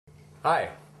Hi,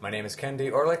 my name is Ken D.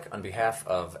 Orlick on behalf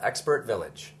of Expert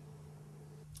Village.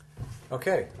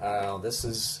 Okay, this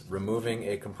is removing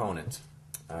a component.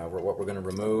 What we're going to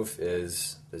remove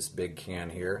is this big can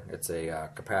here. It's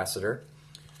a capacitor,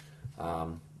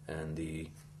 and the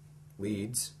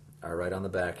leads are right on the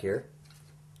back here.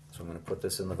 So I'm going to put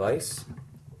this in the vise.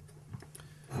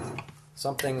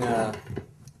 Something that's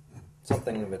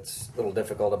a little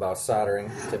difficult about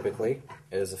soldering typically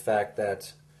is the fact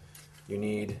that you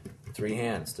need 3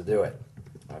 hands to do it.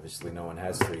 Obviously no one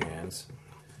has 3 hands,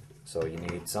 so you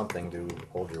need something to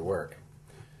hold your work.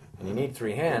 And you need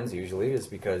 3 hands usually is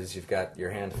because you've got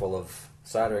your hand full of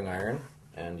soldering iron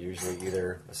and usually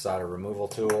either a solder removal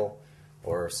tool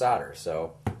or solder.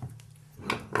 So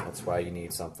that's why you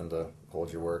need something to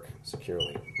hold your work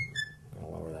securely. I'm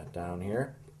going to lower that down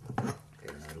here. And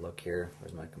I look here,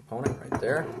 there's my component right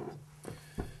there.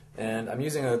 And I'm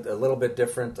using a little bit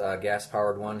different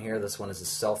gas-powered one here. This one is a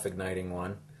self-igniting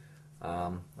one.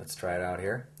 Let's try it out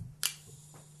here.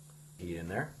 Heat in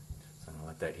there. So I'm going to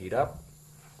let that heat up.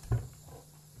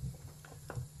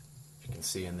 You can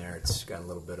see in there it's got a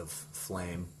little bit of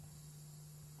flame.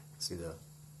 See the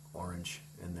orange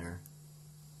in there.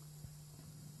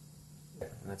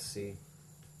 Let's see.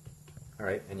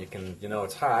 Alright, and you know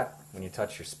it's hot when you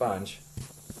touch your sponge.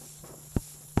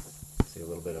 See a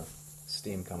little bit of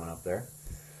steam coming up there.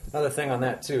 Another thing on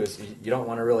that too is you don't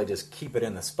want to really just keep it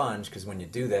in the sponge, because when you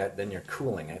do that then you're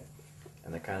cooling it,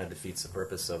 and that kind of defeats the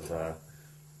purpose of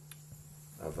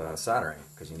soldering,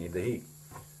 because you need the heat.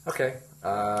 Okay,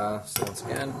 so once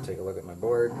again, take a look at my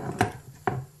board.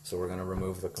 So we're going to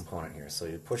remove the component here. So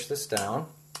you push this down.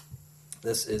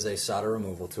 This is a solder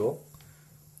removal tool.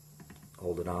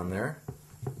 Hold it on there.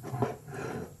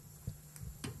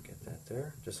 Get that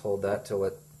there. Just hold that till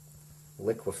it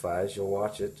liquefies. You'll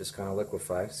watch it just kind of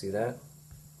liquefy. See that?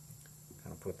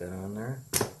 Kind of put that on there.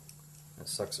 That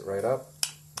sucks it right up.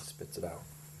 Spits it out.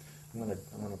 I'm gonna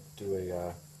do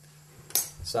a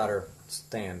solder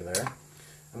stand there.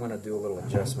 I'm gonna do a little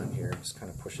adjustment here. Just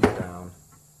kind of push it down.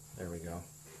 There we go.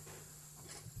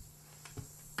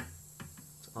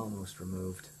 It's almost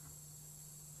removed.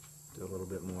 Do a little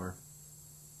bit more,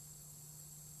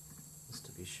 just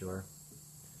to be sure.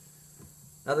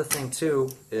 Another thing too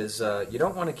is you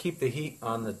don't want to keep the heat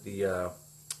on the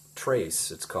trace,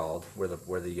 it's called, where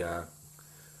the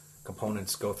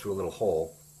components go through a little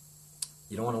hole.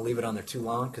 You don't want to leave it on there too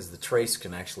long, because the trace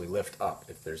can actually lift up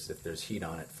if there's heat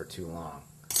on it for too long.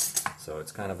 So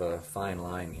it's kind of a fine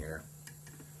line here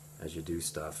as you do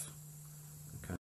stuff.